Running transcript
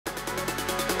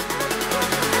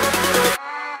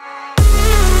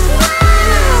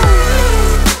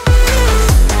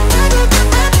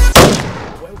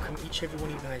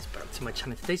guys, back to my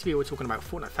channel. Today's video we're talking about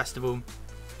Fortnite Festival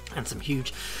and some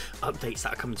huge updates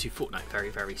that are coming to Fortnite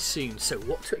very soon. So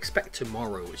what to expect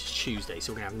tomorrow, which is Tuesday.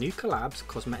 So we're gonna have new collabs,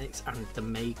 cosmetics, and the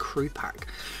May crew pack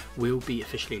will be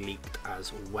officially leaked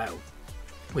as well.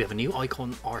 We have a new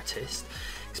icon artist,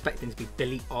 expecting to be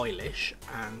Billie Eilish,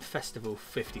 and Festival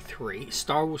 53,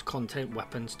 Star Wars content,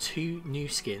 weapons, 2 new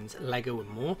skins, Lego and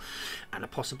more, and a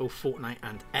possible Fortnite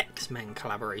and X-Men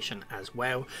collaboration as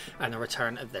well, and the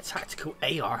return of the tactical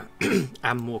AR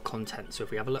and more content. So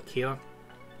if we have a look here,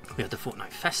 we have the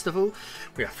Fortnite Festival,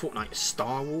 we have Fortnite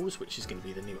Star Wars, which is going to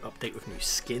be the new update with new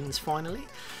skins finally.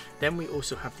 Then we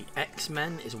also have the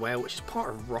X-Men as well, which is part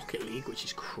of Rocket League, which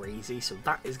is crazy, so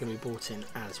that is going to be brought in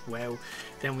as well.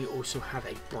 Then we also have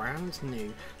a brand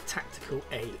new tactical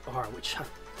AR, which I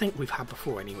think we've had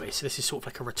before anyway, so this is sort of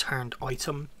like a returned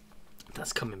item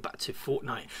that's coming back to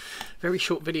Fortnite. Very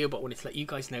short video, but I wanted to let you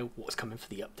guys know what's coming for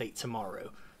the update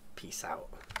tomorrow. Peace out.